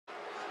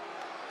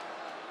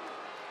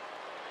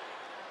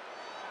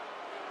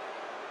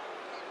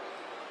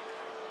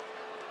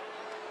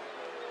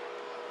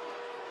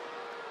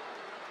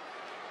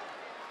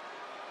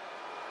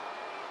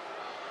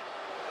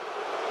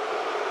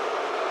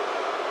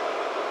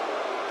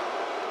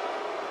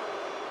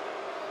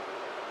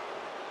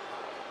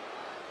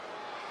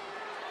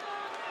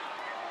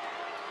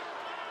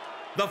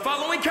The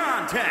following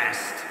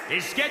contest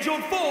is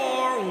scheduled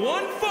for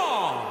one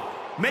fall.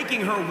 Making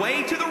her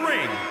way to the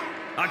ring,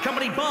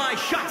 accompanied by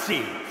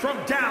Shotzi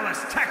from Dallas,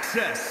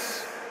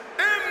 Texas,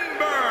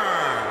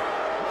 Ember.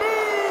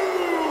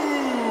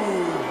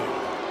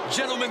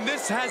 Gentlemen,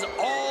 this has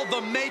all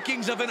the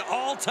makings of an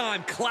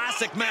all-time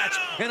classic match,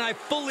 and I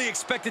fully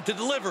expect it to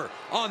deliver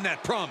on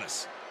that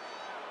promise.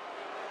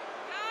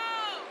 Go!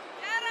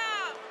 Get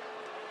up!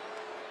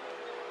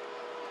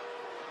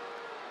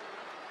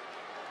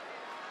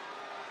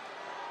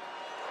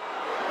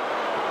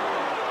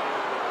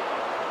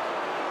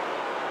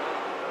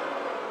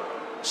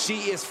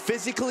 She is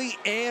physically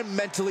and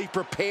mentally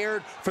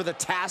prepared for the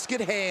task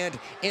at hand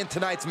in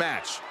tonight's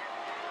match.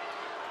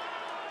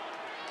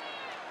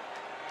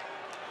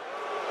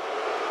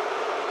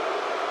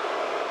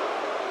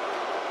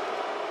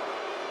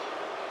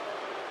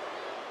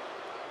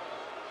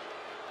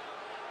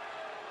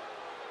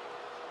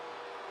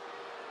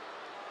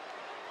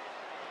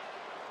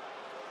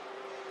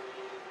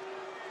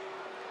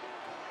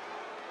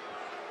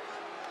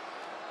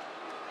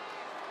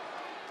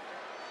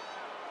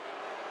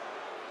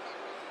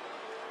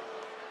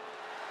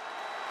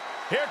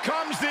 Here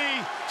comes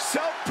the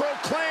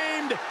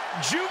self-proclaimed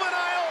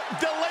juvenile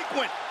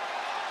delinquent.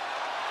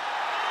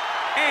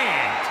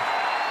 And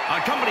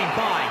accompanied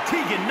by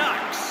Tegan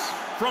Knox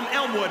from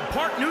Elmwood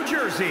Park, New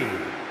Jersey,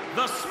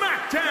 the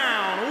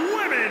SmackDown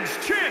Women's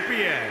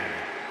Champion,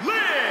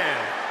 Liv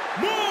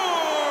Morgan.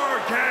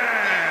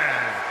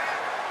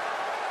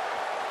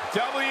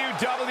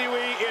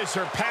 WWE is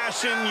her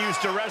passion,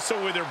 used to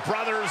wrestle with her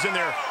brothers in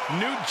their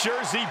New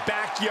Jersey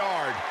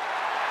backyard.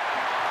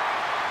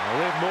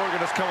 Liv Morgan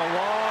has come a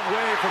long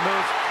way from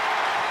those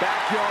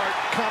backyard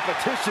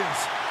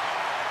competitions.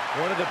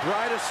 One of the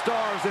brightest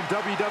stars in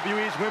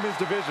WWE's women's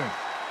division.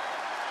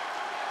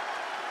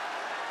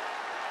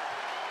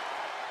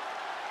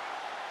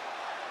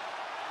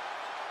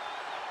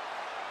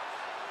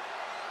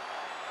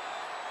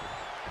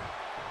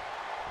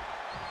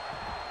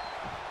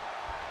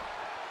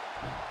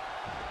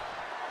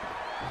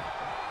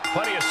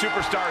 Plenty of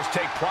superstars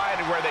take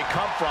pride in where they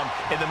come from.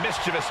 In the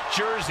mischievous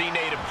Jersey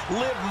native,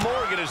 Liv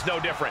Morgan is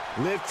no different.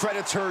 Liv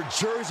credits her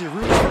Jersey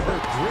roots for her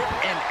grit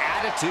and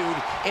attitude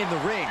in the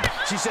ring.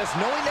 She says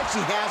knowing that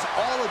she has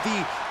all of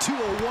the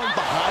 201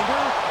 behind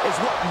her is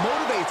what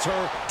motivates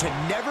her to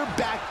never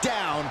back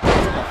down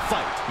from a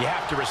fight. You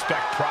have to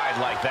respect pride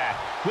like that.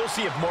 We'll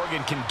see if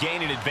Morgan can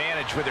gain an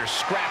advantage with her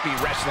scrappy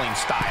wrestling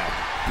style.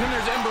 Then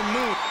there's Ember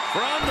Moon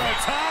from the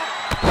top.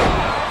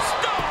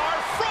 Star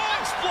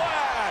frog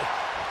splash!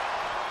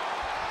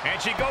 And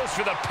she goes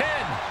for the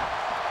pin.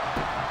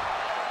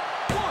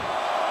 1,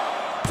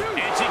 2.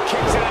 And she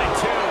kicks out at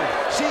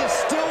 2. She is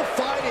still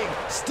fighting,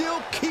 still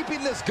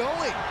keeping this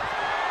going.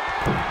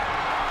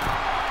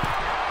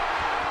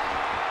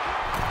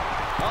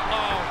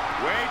 Uh-oh.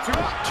 Way too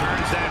up.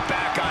 Turns that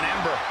back on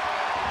Ember.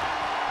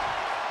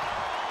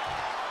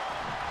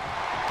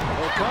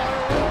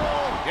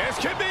 This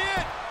could be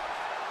it.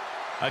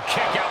 A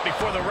kick out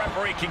before the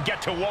referee can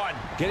get to 1.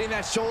 Getting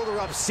that shoulder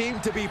up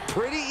seemed to be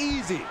pretty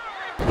easy.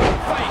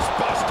 Face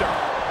buster.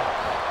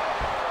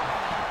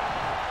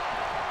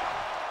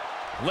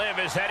 Liv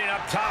is heading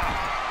up top.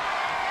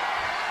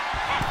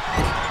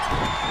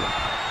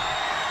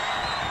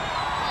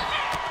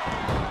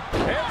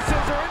 And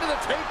scissor into the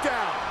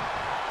takedown.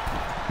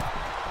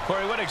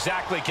 Corey, what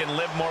exactly can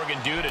Liv Morgan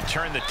do to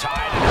turn the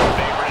tide in her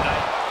favor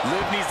tonight?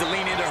 Liv needs to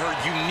lean into her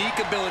unique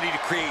ability to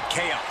create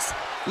chaos.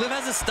 Liv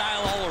has a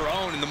style all her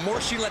own, and the more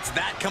she lets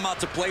that come out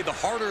to play, the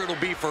harder it'll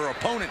be for her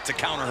opponent to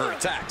counter her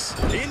attacks.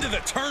 Into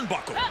the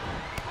turnbuckle.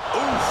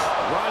 Oof,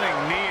 running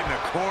knee in the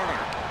corner.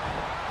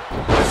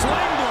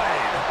 Sling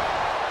blade.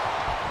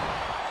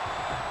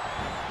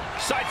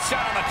 Sights set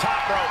on the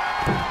top rope.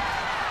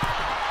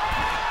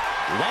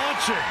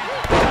 Launching.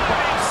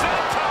 Diving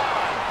senton.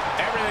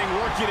 Everything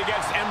working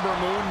against Ember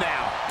Moon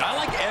now. I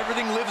like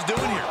everything Liv's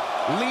doing here.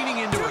 Leaning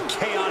into her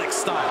chaotic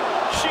style.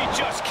 She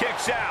just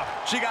kicks out.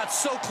 She got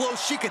so close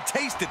she could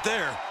taste it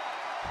there.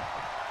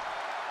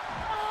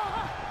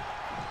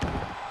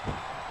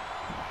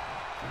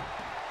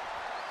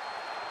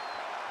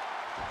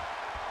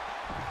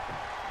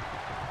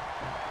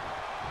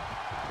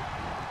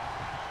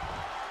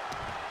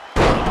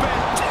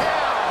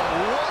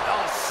 What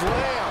a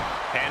slam.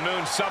 And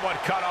Moon somewhat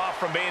cut off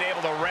from being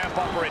able to ramp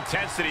up her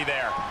intensity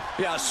there.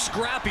 Yeah,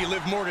 scrappy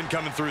Liv Morgan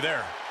coming through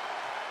there.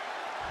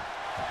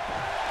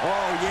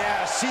 Oh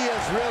yeah, she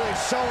is really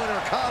showing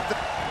her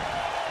confidence.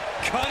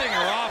 Cutting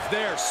her off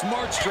there.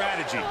 Smart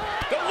strategy.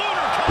 The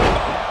lunar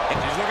combo. And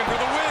she's looking for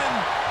the win.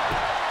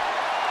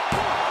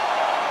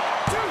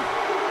 1, 2.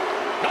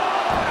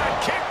 Oh, and a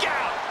kick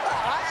out.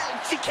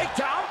 She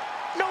kicked out?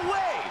 No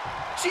way.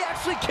 She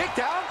actually kicked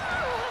out?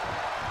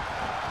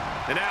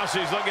 And now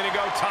she's looking to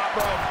go top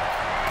rope.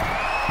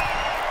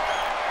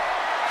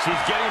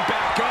 She's getting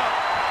back up.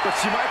 But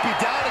she might be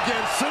down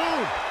again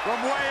soon. From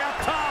way up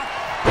top.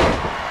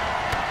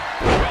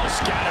 Well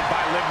scattered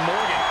by Liv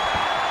Morgan.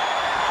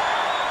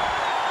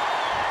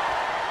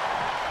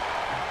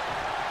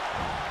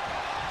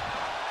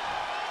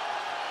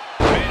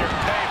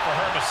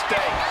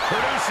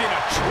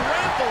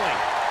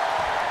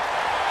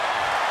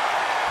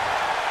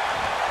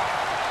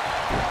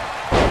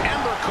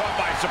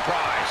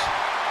 surprise.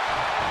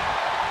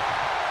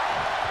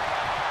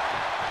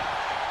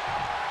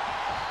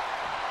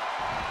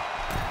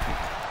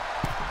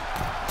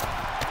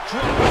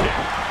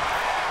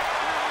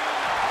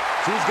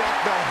 She's got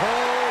the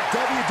whole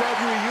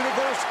WWE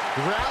Universe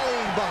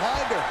rallying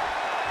behind her.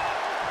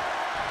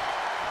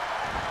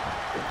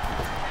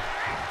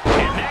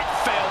 And that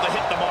failed to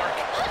hit the mark.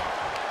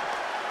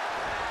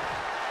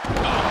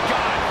 Oh,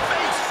 God,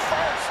 face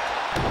first.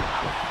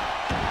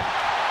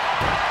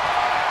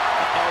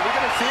 Are we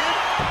going to see it?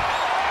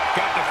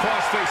 Got the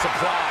crossface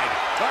applied.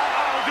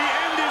 Uh-oh, the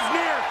end is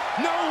near.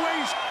 No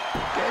way.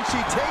 Can she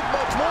take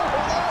much more?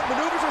 Hold on,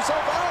 maneuvers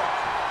herself out.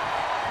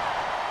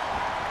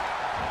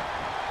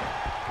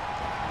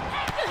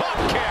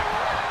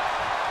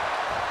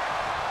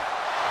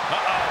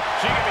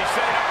 She could be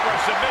setting up for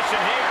a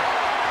submission here.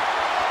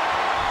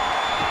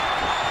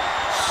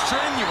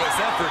 Strenuous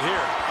effort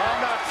here. I'm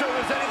not sure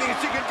there's anything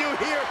she can do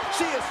here.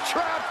 She is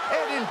trapped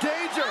and in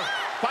danger.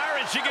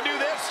 Byron, she can do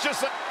this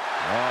just like...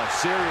 Oh,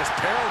 serious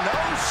peril. No,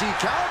 she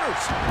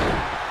counters.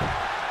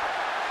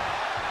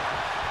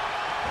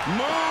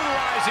 Moon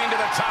rising to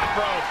the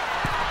top rope.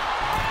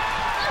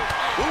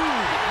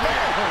 Ooh,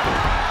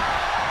 man.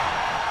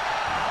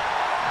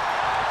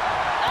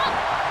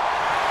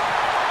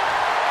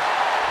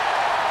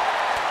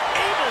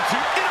 To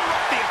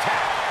interrupt the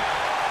attack.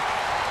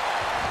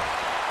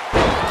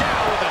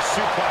 Down with a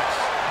suplex.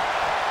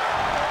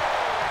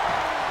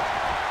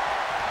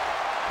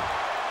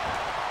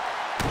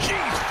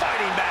 She's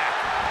fighting back.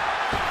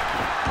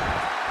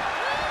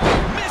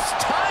 Missed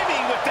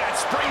timing with that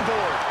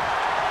springboard.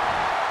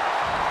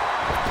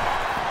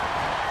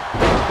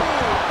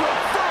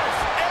 Reverse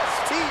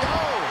STO.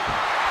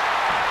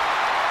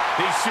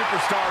 These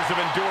superstars have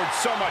endured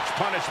so much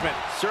punishment.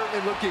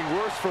 Certainly looking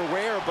worse for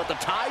wear, but the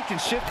tide can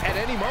shift at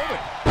any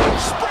moment.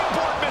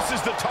 Springboard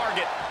misses the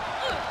target.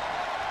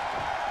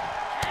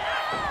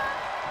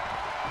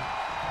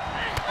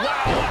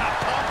 Wow, what a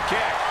pump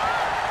kick.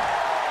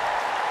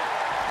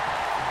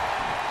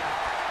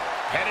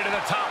 Headed to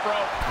the top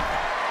rope.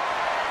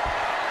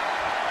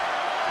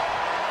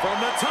 From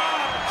the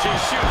top. She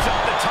shoots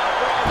up the top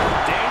rope.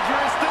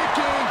 Dangerous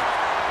thinking.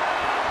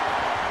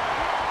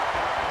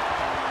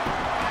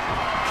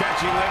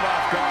 Catching Liv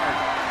off guard.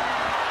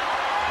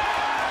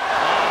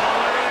 Oh,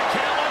 look at the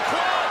camel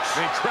clutch.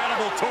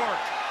 Incredible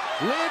torque.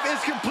 Liv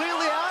is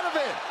completely out of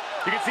it.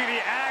 You can see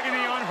the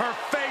agony on her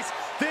face.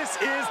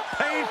 This is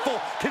painful.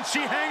 Can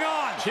she hang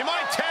on? She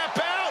might tap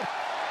out.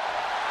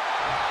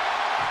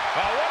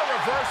 Oh, what a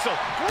reversal.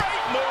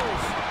 Great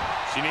move.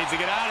 She needs to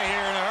get out of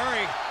here in a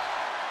hurry.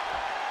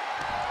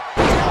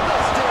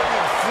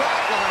 Devastating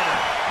flatliner.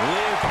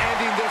 Liv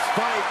ending this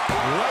fight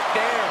right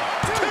there.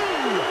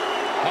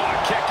 Oh,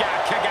 kick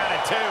out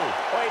at 2.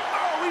 Wait,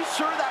 are we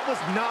sure that was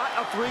not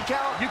a 3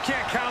 count? You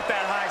can't count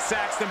that high,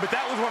 Saxton, but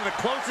that was one of the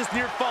closest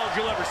near falls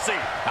you'll ever see.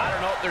 I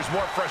don't know if there's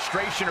more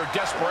frustration or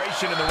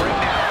desperation in the ring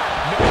now,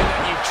 knowing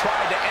that you've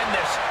tried to end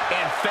this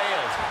and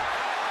failed.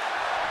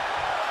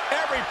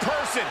 Every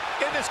person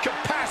in this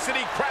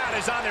capacity crowd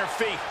is on their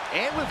feet.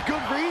 And with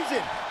good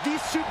reason. These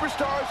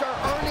superstars are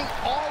earning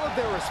all of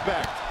their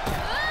respect.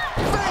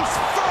 Face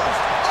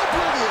first,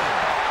 oblivion.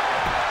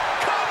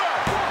 Cover!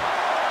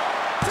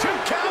 2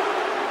 count.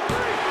 3.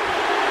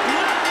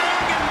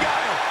 Logan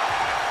got it.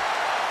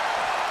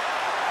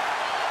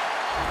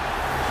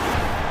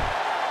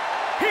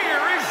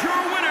 Here is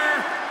your winner,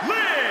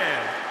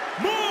 Liv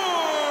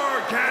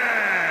Morgan.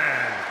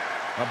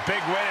 A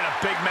big win and a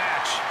big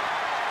match.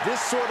 This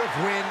sort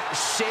of win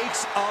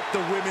shakes up the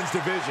women's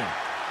division.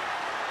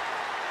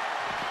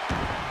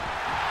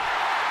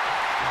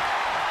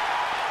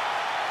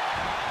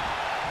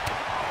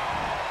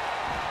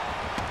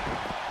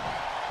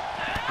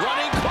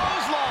 Running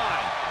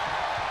clothesline.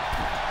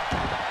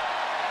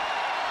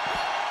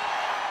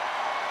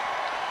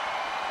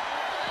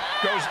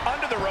 Goes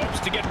under the ropes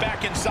to get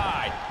back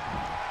inside.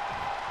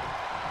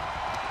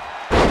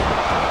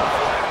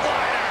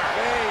 Flatliner.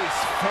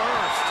 Face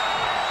first.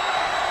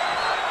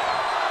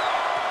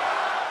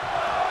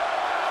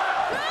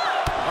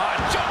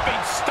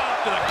 Jumping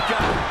stomp to the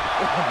gut.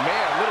 Oh,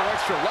 man, a little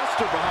extra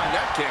luster behind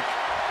that kick.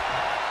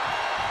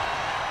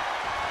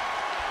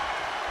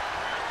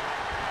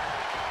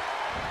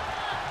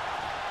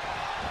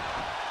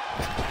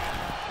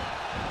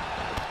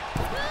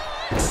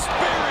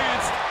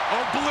 Experienced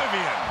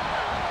oblivion.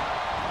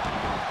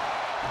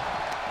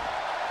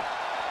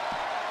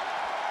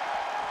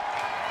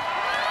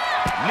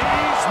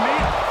 Knees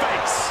meet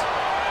face.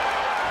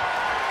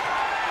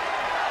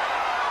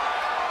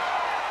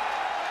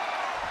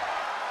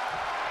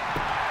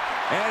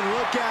 And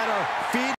look at her feet.